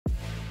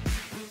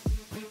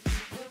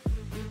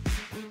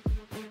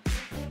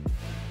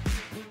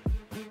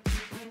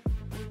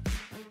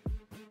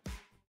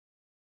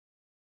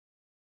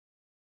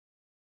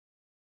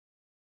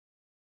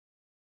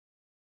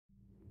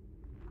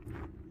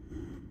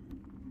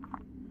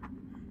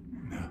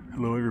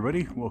Hello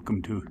everybody, welcome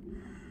to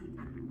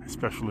a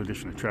special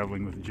edition of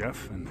Traveling with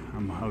Jeff, and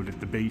I'm out at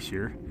the base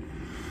here.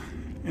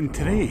 And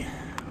today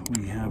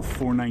we have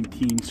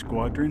 419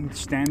 Squadron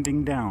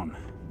standing down.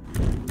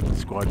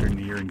 Squadron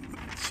here in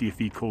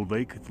CFB Cold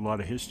Lake with a lot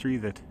of history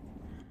that,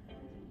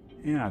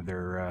 yeah,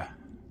 they're,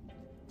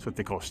 it's what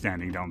they call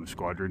standing down the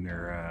squadron.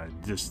 They're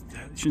just,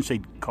 I shouldn't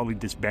say call it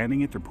disbanding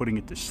it, they're putting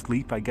it to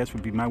sleep, I guess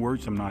would be my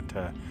words. I'm not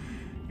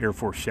Air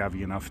Force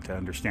savvy enough to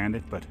understand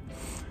it, but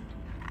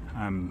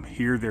I'm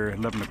here. They're at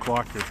 11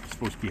 o'clock. They're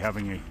supposed to be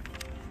having a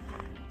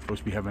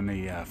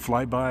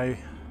flyby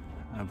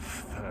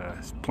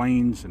of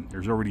planes, and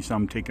there's already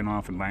some taking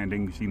off and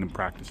landing. Seen them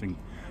practicing.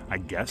 I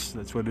guess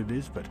that's what it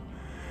is. But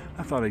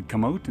I thought I'd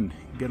come out and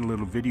get a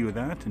little video of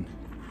that, and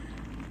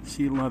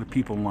see a lot of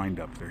people lined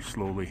up. They're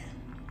slowly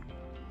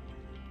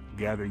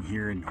gathering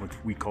here in what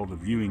we call the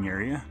viewing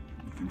area.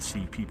 You can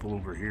see people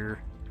over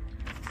here.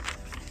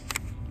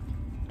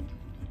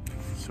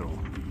 So,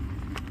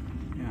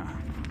 yeah.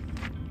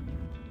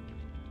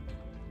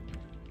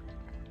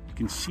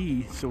 You can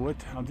see, so what,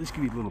 I'll just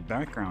give you a little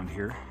background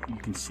here. You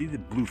can see the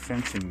blue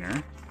fencing there.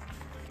 It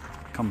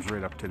comes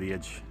right up to the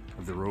edge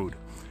of the road.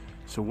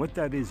 So what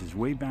that is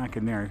way back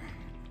in there,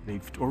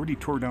 they've already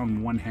tore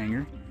down one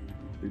hangar.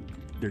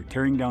 They're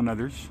tearing down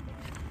others,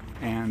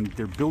 and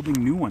they're building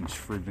new ones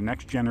for the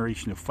next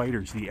generation of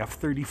fighters, the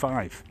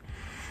F-35.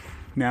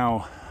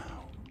 Now,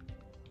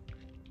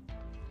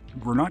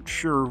 we're not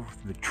sure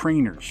the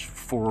trainers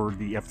for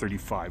the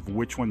F-35,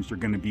 which ones they're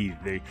going to be.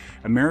 The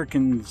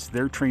Americans,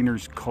 their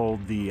trainers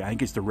called the, I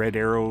think it's the Red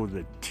Arrow,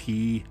 the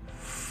T,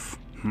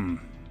 you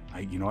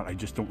know what, I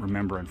just don't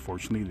remember,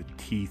 unfortunately, the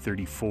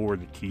T-34,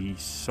 the T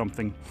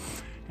something.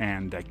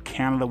 And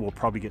Canada will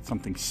probably get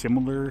something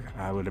similar.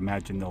 I would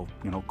imagine they'll,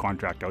 you know,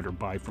 contract out or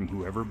buy from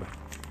whoever, but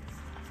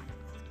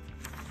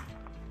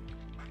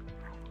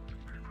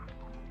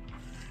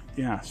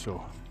yeah,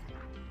 so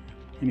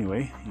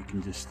anyway, you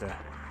can just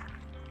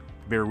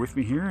bear with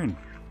me here, and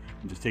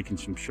I'm just taking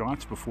some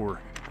shots before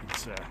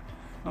it's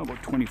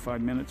about 25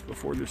 minutes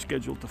before they're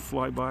scheduled to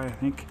fly by, I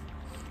think.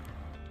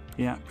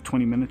 Yeah,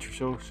 20 minutes or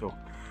so. So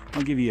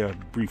I'll give you a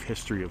brief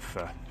history of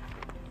the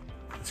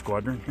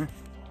squadron here.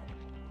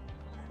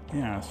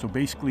 Yeah, so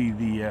basically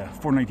the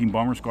 419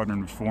 Bomber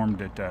Squadron was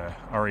formed at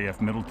RAF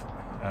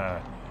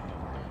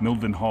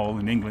Mildenhall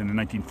in England in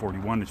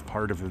 1941 as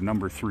part of the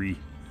No. 3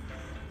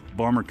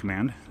 Bomber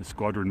Command. The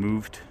squadron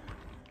moved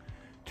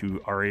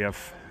to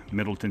RAF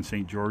Middleton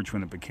St. George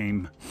when it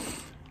became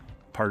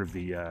part of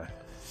the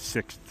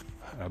 6th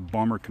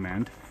Bomber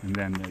Command, and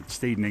then it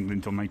stayed in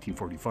England until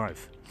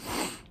 1945.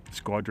 The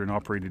squadron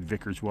operated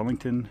Vickers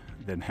Wellington,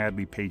 then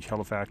Hadley, Page,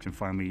 Halifax, and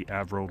finally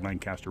Avro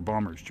Lancaster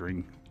bombers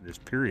during this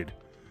period.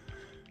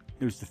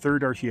 It was the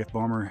 3rd RCF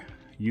bomber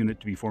unit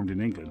to be formed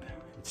in England.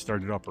 It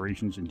started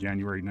operations in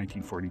January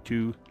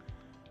 1942,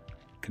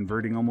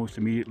 converting almost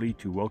immediately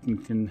to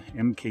Welkington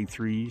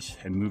Mk3s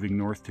and moving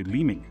north to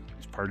Leeming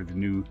as part of the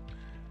new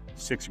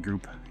 6th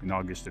Group in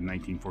August of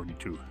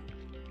 1942.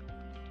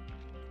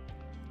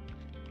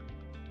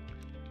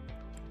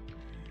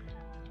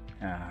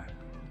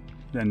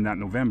 Then that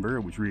November,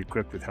 it was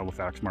re-equipped with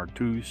Halifax Mark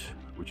IIs,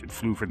 which it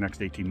flew for the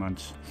next 18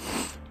 months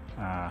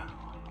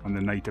on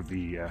the night of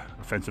the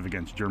offensive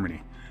against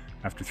Germany.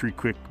 After 3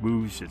 quick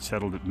moves, it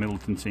settled at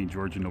Middleton St.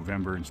 George in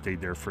November and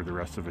stayed there for the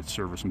rest of its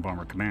service and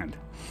bomber command.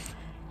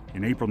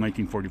 In April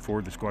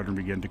 1944, the squadron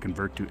began to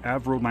convert to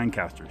Avro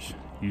Lancasters,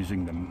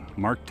 using the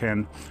Mark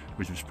X,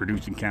 which was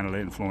produced in Canada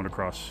and flown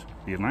across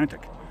the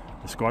Atlantic.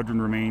 The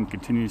squadron remained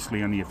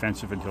continuously on the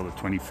offensive until the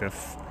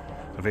 25th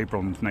of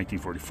April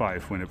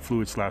 1945, when it flew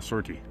its last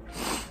sortie.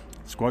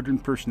 Squadron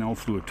personnel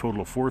flew a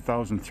total of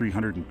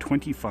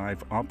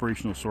 4,325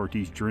 operational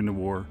sorties during the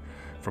war,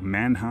 from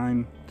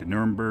Mannheim to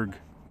Nuremberg,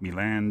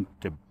 Milan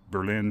to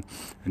Berlin,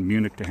 and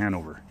Munich to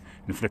Hanover,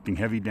 inflicting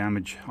heavy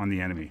damage on the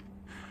enemy.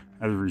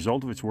 As a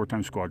result of its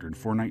wartime squadron,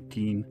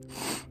 419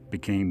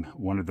 became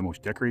one of the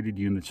most decorated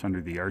units under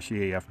the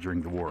RCAF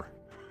during the war.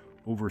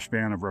 Over a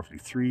span of roughly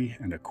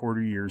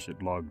 3¼ years,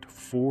 it logged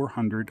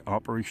 400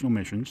 operational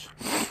missions,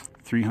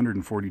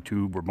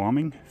 342 were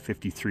bombing,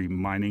 53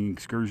 mining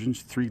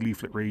excursions, 3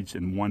 leaflet raids,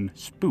 and 1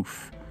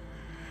 spoof,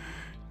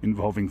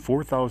 involving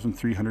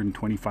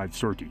 4,325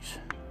 sorties.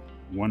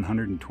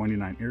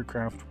 129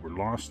 aircraft were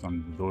lost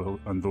on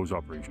those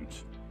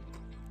operations.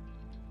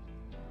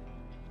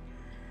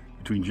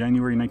 Between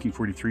January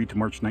 1943 to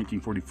March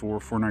 1944,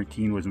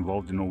 419 was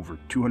involved in over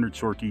 200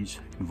 sorties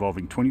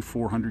involving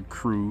 2,400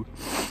 crew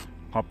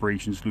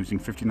operations, losing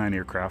 59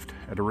 aircraft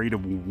at a rate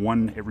of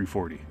 1 every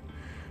 40.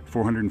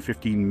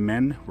 415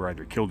 men were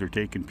either killed or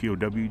taken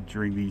POW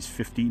during these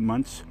 15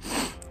 months,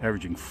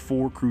 averaging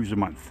 4 crews a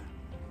month.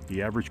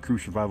 The average crew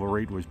survival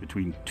rate was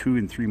between 2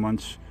 and 3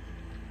 months,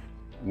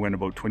 when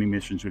about 20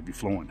 missions would be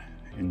flown.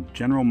 In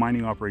general,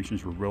 mining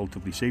operations were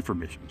relatively safer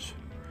missions.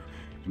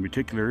 In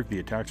particular, the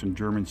attacks on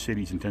German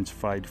cities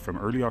intensified from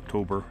early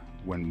October,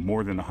 when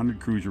more than 100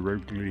 crews were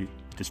regularly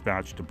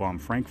dispatched to bomb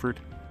Frankfurt,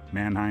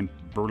 Mannheim,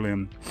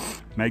 Berlin,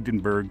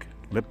 Magdeburg,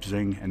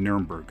 Leipzig, and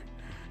Nuremberg.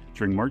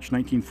 During March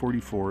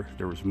 1944,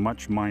 there was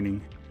much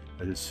mining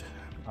as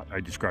I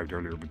described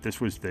earlier, but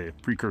this was the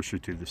precursor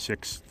to the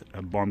 6th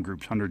Bomb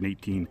Group's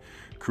 118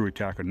 crew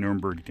attack on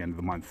Nuremberg at the end of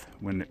the month,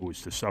 when it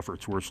was to suffer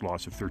its worst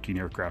loss of 13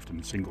 aircraft in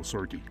a single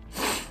sortie.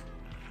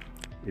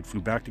 It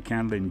flew back to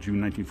Canada in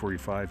June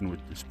 1945 and was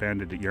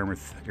disbanded at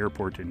Yarmouth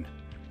Airport in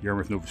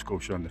Yarmouth, Nova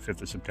Scotia on the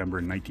 5th of September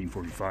in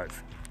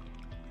 1945.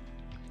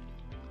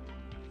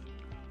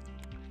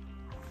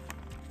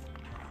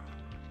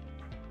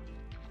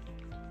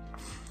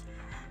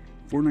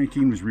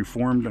 .419 was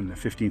reformed on the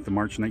 15th of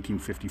March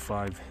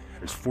 1955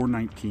 as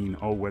 419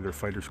 All-Weather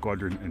Fighter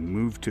Squadron and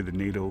moved to the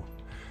NATO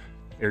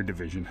Air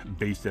Division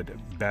based at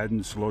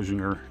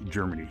Baden-Slosinger,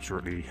 Germany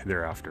shortly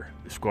thereafter.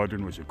 The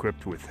squadron was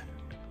equipped with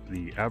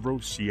the Avro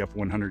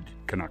CF-100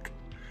 Canuck.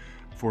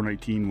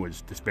 419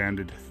 was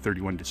disbanded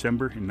 31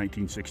 December in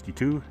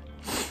 1962.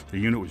 The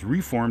unit was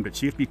reformed at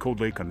CFB Cold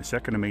Lake on the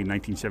 2nd of May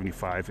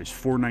 1975 as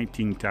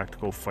 419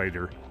 Tactical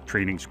Fighter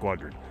Training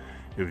Squadron.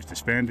 It was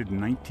disbanded in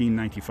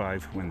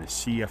 1995 when the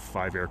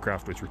CF-5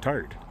 aircraft was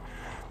retired.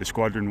 The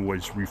squadron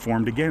was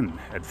reformed again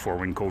at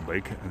 4-Wing Cold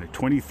Lake on the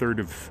 23rd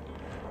of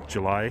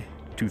July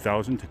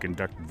 2000 to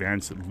conduct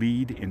advanced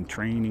lead in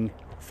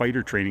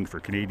fighter training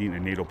for Canadian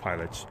and NATO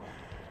pilots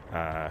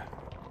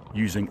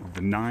using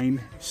the 9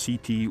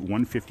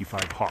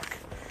 CT-155 Hawk.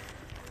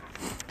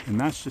 And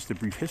that's just a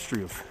brief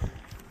history of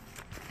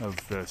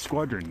the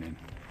squadron in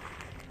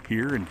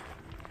here and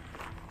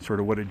sort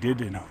of what it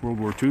did in World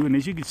War II. And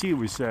as you can see, it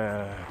was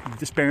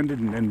disbanded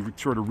and then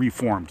sort of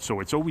reformed. So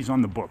it's always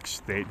on the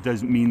books. It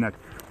doesn't mean that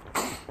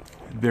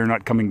they're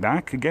not coming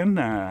back again,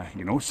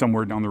 you know,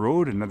 somewhere down the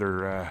road.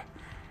 Another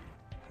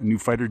new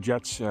fighter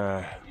jets,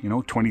 you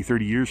know, 20,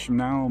 30 years from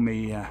now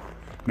may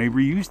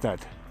reuse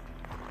that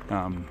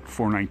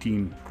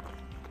 419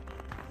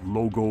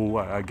 logo,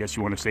 I guess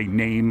you want to say,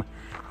 name.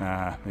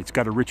 It's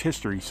got a rich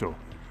history, so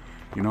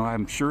you know,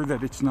 I'm sure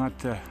that it's not,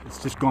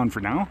 it's just gone for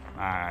now.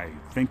 I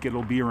think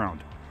it'll be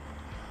around.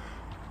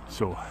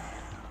 So,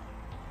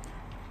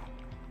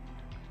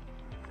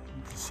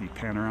 you can see,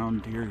 pan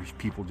around here, there's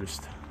people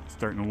just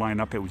starting to line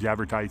up. It was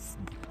advertised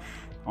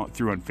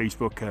through on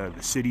Facebook.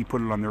 The city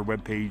put it on their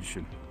webpage,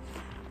 and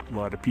a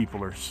lot of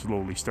people are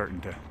slowly starting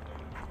to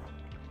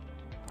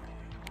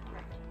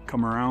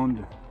come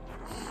around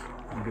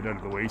and get out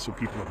of the way so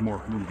people have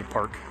more room to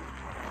park.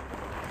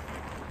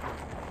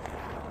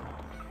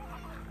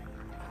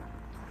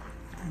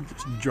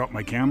 Just dropped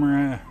my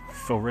camera,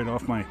 fell right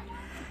off my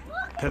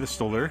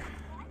pedestal there.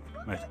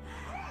 I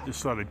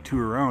just thought I'd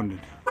tour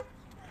around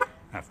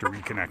after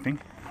reconnecting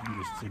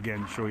and just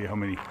again show you how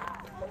many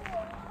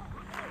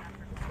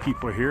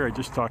people are here. I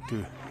just talked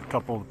to a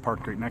couple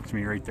parked right next to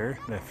me right there.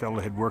 That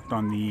fella had worked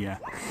on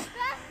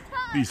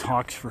these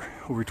Hawks for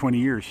over 20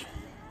 years,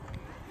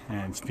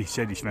 and he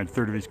said he spent a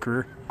third of his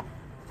career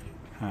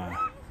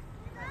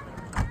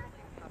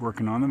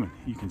working on them. And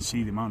you can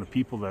see the amount of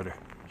people that are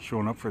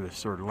showing up for this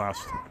sort of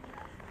last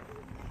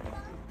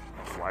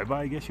flyby,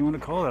 I guess you want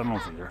to call it. I don't know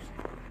if they're,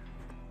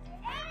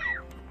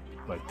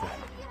 but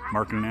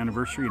marking an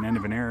anniversary and end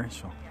of an era,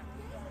 so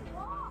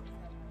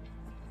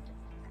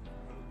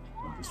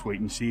we'll just wait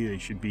and see. They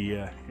should be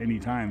any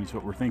time is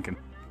what we're thinking.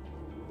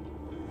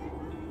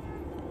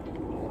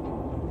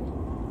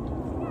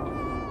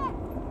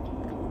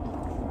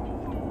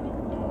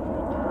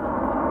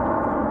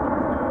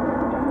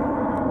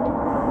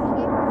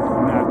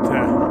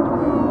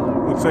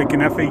 Looks like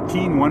an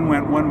F-18. One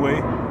went one way,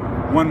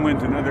 one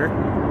went another.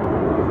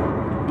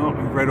 Oh,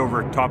 right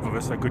over top of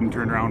us. I couldn't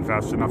turn around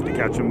fast enough to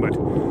catch them, but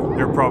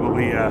they're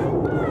probably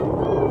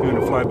doing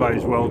a flyby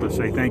as well to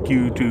say thank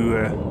you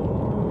to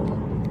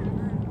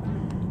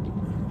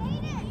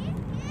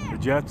the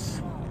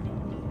jets.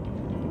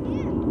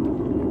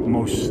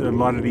 A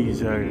lot of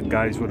these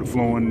guys would have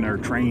flown or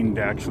trained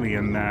actually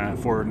in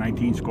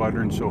 419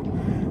 Squadron, so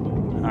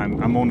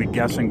I'm only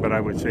guessing, but I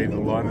would say that a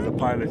lot of the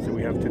pilots that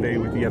we have today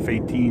with the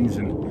F-18s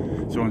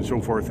and so on and so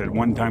forth at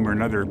one time or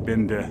another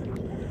been to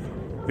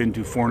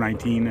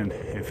 419, and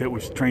if it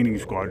was training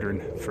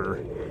squadron for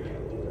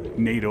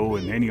NATO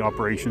and any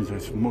operations,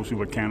 that's mostly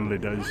what Canada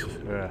does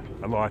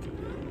a lot,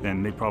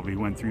 then they probably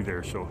went through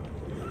there, so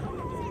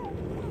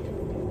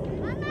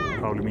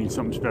probably means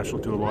something special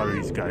to a lot of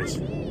these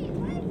guys.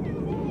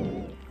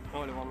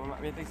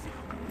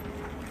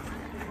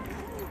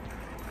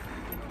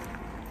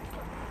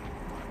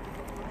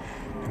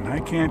 And I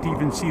can't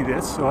even see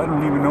this, so I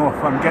don't even know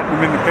if I'm getting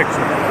them in the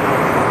picture.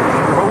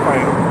 I hope I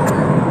am.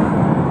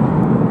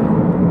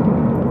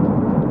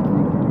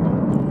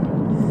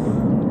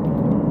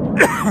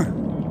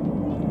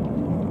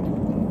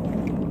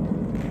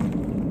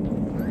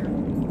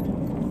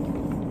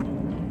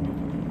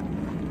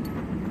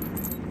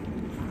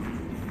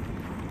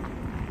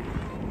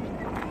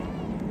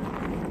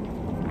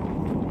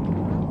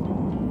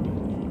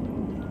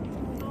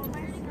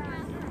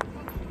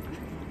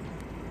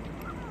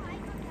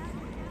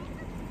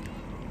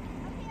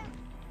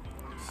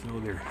 So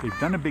they've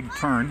done a big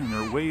turn and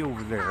they're way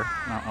over there.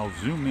 Now I'll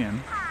zoom in.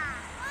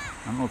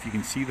 I don't know if you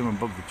can see them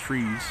above the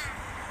trees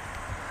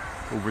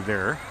over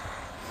there.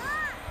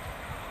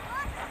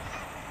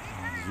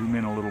 I'll zoom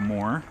in a little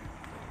more.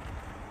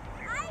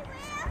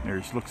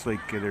 looks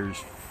like there's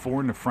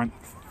 4 in the front,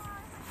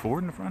 4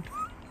 in the front,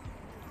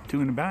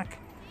 2 in the back.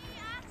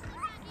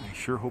 I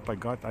sure hope I'm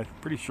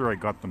pretty sure I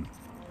got them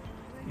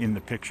in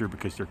the picture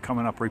because they're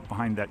coming up right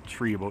behind that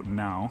tree about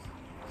now.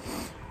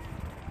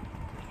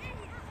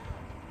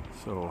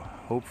 So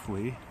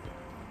hopefully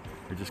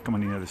they're just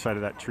coming on the other side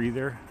of that tree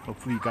there.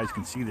 Hopefully you guys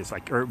can see this. I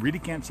really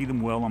can't see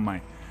them well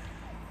on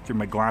through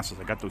my glasses.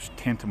 I got those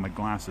tint in my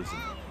glasses.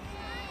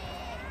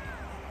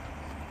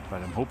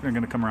 But I'm hoping they're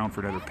going to come around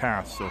for another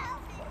pass, so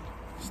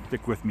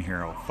stick with me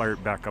here. I'll fire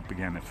it back up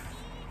again if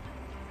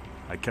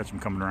I catch them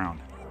coming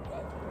around.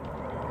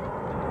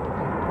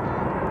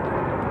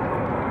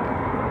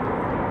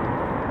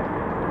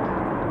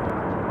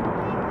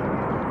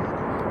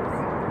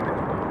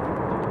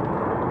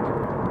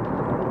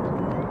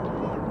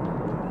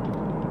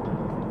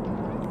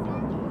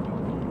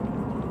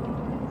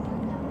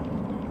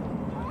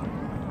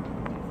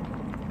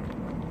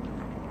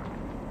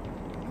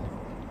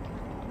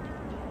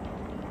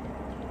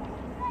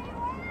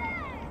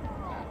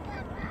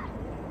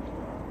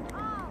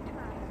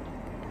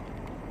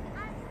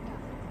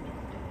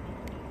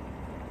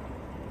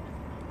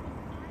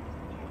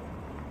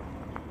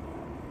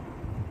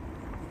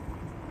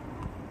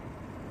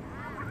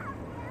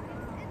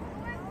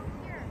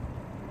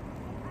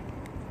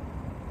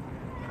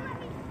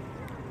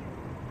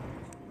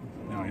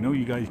 I know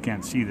you guys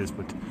can't see this,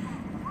 but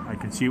I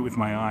can see it with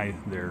my eye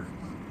there,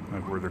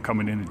 where they're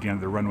coming in at the end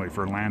of the runway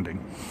for a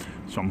landing.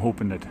 So I'm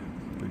hoping that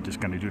they're just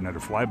going to do another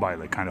flyby.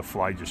 They kind of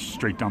fly just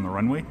straight down the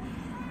runway.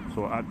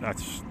 So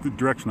that's the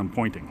direction I'm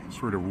pointing,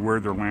 sort of where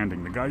they're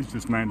landing. The guy's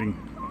just landing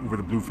over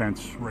the blue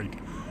fence right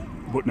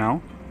about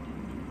now.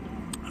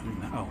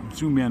 I'll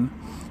zoom in,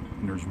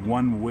 and there's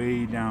one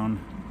way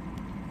down.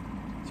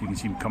 So you can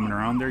see him coming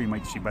around there. You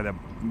might see by that,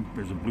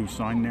 there's a blue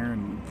sign there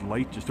and the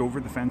light just over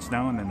the fence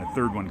now, and then the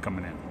third one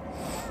coming in.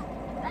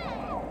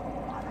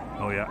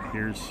 Oh yeah,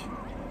 here's...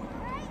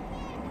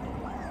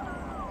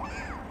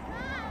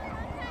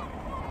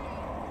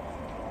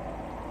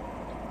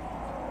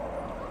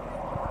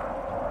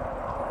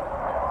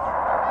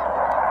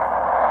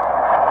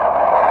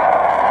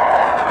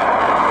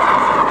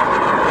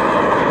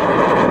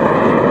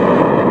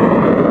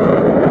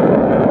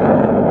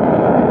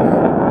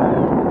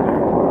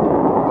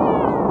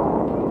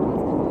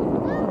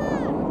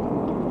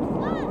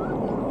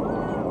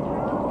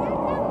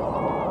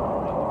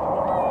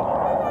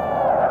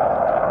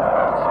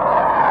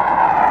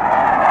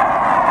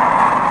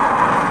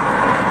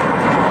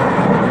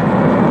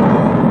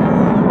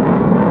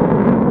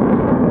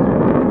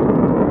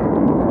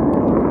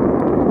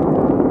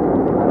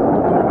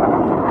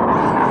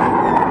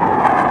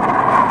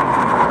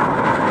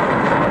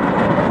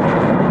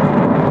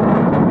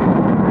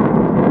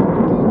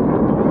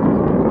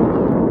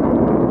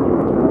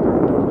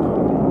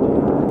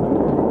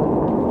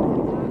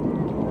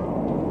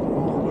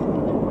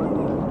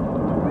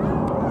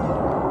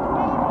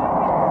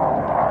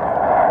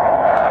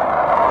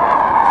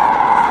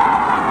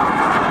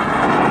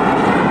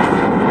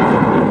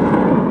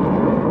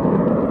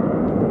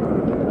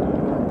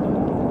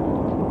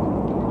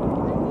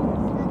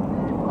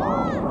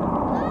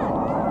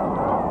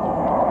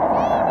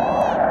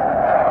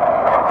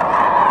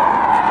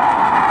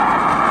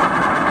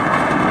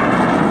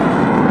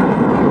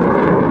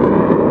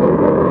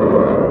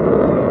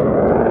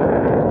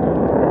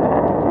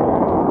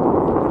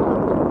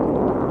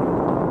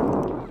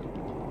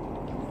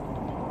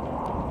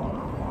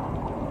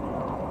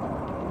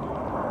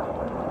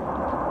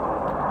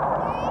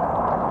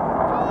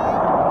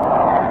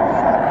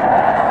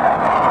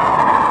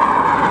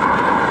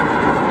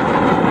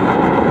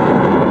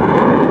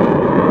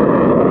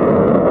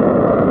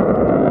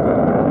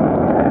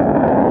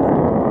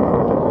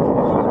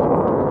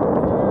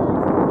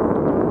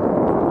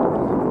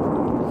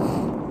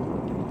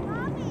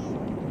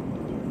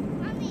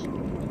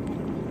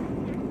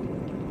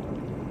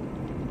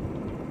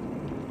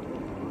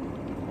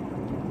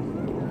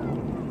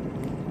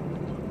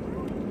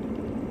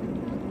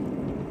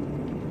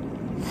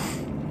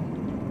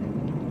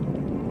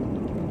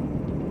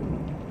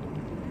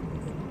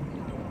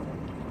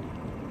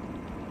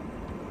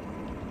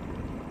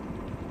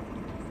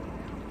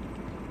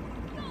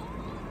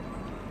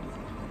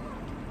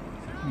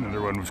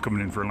 Another one was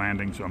coming in for a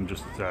landing, so I'm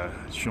just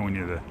showing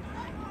you the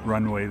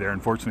runway there.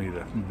 Unfortunately,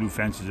 the blue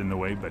fence is in the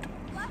way, but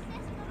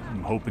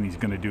I'm hoping he's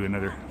going to do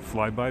another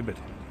flyby, but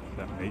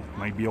that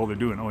might be all they're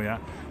doing. Oh yeah,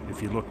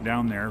 if you look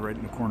down there, right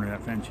in the corner of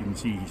that fence, you can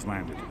see he's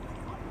landed.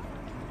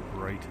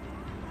 Right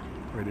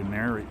in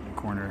there, right in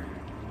the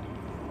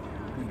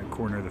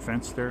corner of the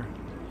fence there.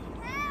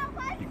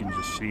 You can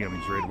just see him,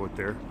 he's right about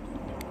there.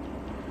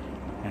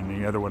 And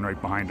the other one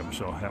right behind him,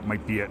 so that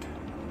might be it.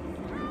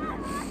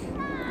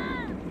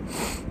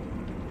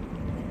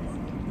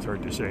 It's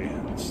hard to say.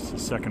 It's the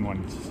second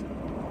one's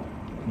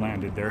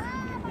landed there.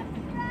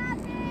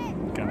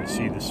 Kind of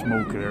see the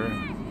smoke there.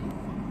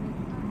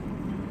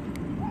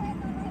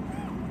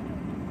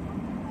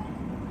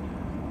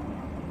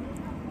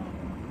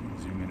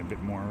 Zoom in a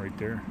bit more right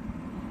there.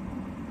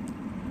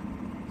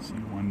 See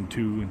 1, 2,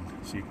 and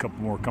see a couple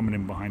more coming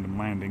in behind them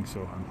landing,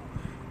 so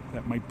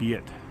that might be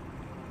it.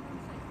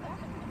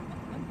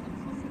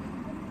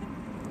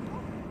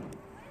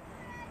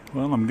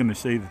 Well, I'm going to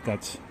say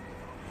that's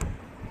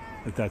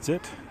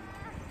it.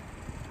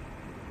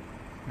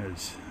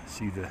 As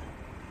see the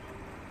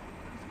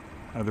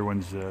other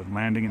ones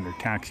landing and they're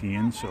taxiing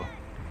in, so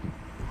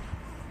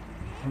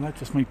well, that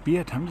just might be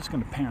it. I'm just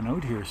going to pan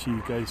out here so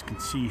you guys can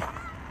see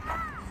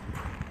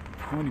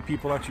how many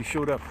people actually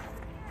showed up.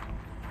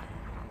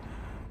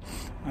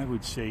 I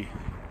would say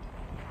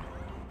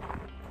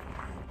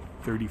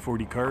 30,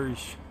 40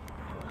 cars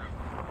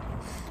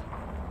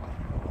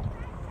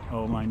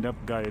all lined up.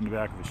 Guy in the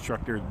back of his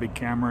truck there with a big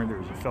camera.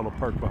 There's a fellow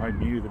parked behind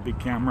me with a big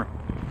camera.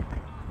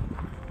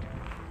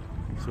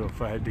 So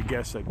if I had to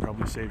guess, I'd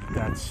probably say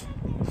that's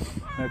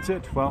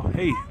it. Well,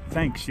 hey,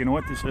 thanks. You know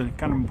what? This is a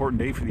kind of important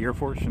day for the Air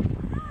Force. And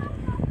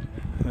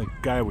the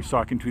guy I was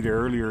talking to there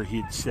earlier,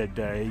 he had said,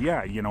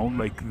 yeah, you know,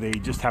 like they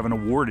just haven't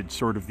awarded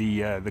sort of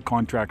the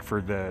contract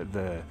for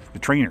the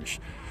trainers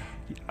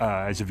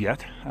as of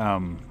yet.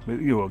 You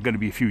know, going to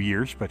be a few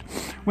years, but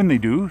when they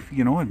do,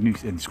 you know,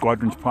 and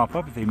squadrons pop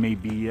up, they may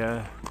be,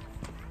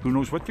 who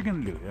knows what they're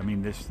going to do. I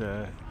mean, this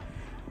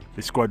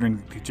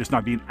squadron could just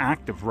not being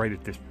active right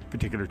at this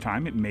particular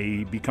time. It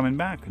may be coming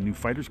back. New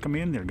fighters come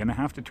in, they're going to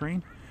have to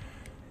train.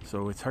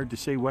 So it's hard to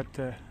say what,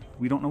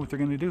 we don't know what they're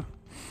going to do.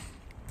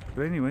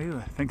 But anyway,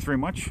 thanks very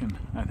much, and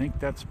I think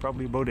that's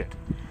probably about it.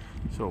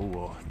 So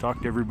we'll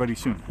talk to everybody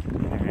soon.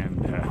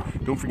 And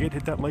don't forget,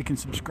 hit that like and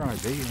subscribe,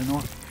 you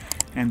know.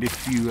 And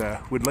if you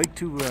would like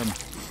to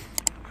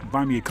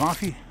buy me a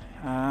coffee,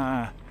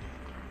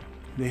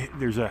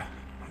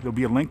 there'll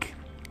be a link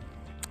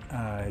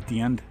at the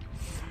end.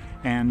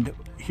 And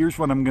here's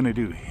what I'm going to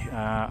do.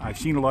 I've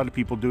seen a lot of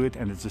people do it,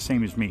 and it's the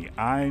same as me.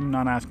 I'm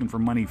not asking for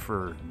money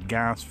for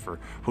gas, for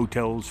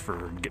hotels,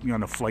 for getting me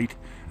on a flight.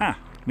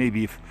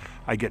 Maybe if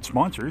I get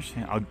sponsors,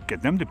 I'll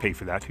get them to pay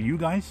for that. To you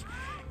guys,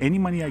 any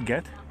money I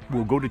get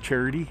will go to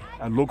charity,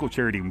 a local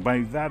charity. And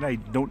by that, I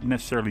don't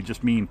necessarily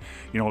just mean,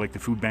 you know, like the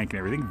food bank and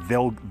everything.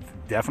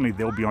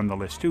 They'll be on the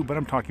list too. But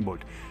I'm talking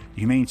about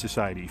Humane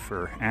Society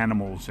for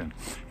animals, and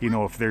you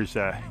know, if there's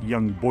a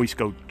young Boy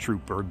Scout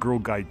troop or a Girl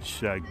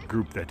Guides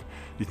group that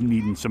is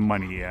needing some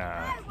money,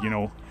 you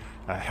know,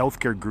 a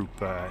healthcare group,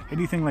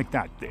 anything like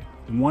that,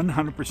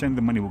 100% of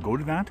the money will go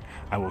to that.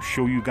 I will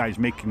show you guys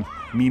making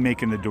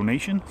the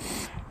donation,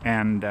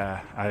 and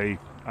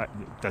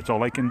that's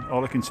all I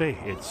can say.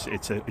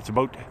 It's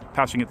about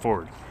passing it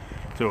forward.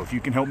 So if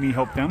you can help me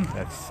help them,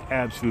 that's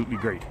absolutely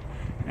great.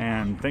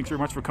 And thanks very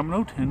much for coming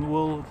out, and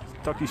we'll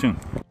talk to you soon.